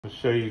I'll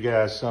show you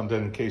guys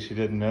something in case you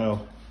didn't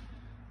know.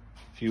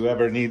 If you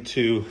ever need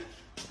to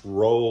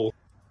roll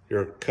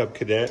your Cub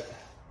Cadet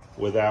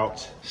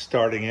without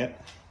starting it,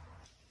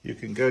 you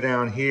can go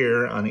down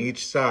here on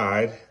each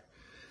side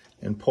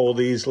and pull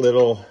these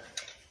little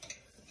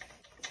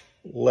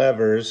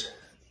levers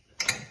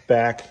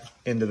back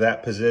into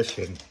that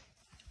position.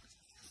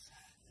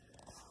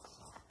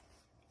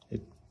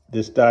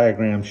 This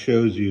diagram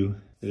shows you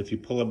that if you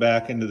pull it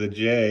back into the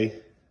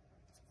J,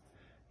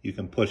 you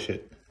can push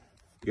it.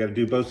 You got to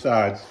do both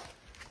sides.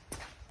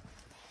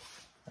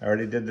 I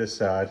already did this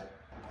side.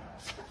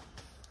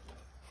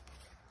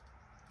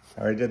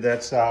 I already did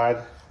that side.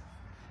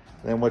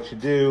 And then what you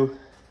do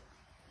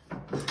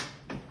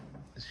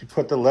is you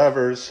put the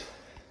levers,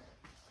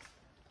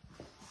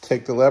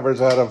 take the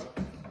levers out of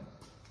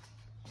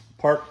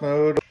park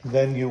mode,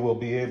 then you will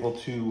be able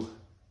to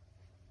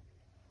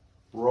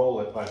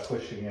roll it by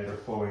pushing it or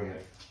pulling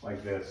it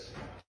like this.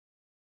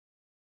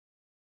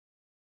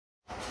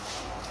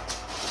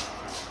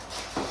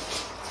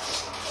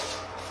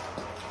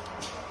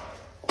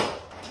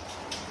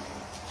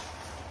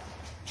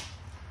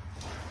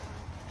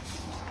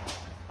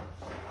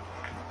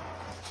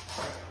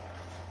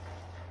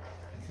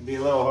 It can be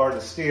a little hard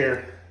to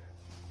steer,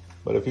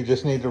 but if you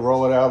just need to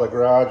roll it out of the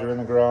garage or in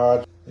the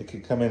garage, it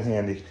could come in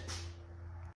handy.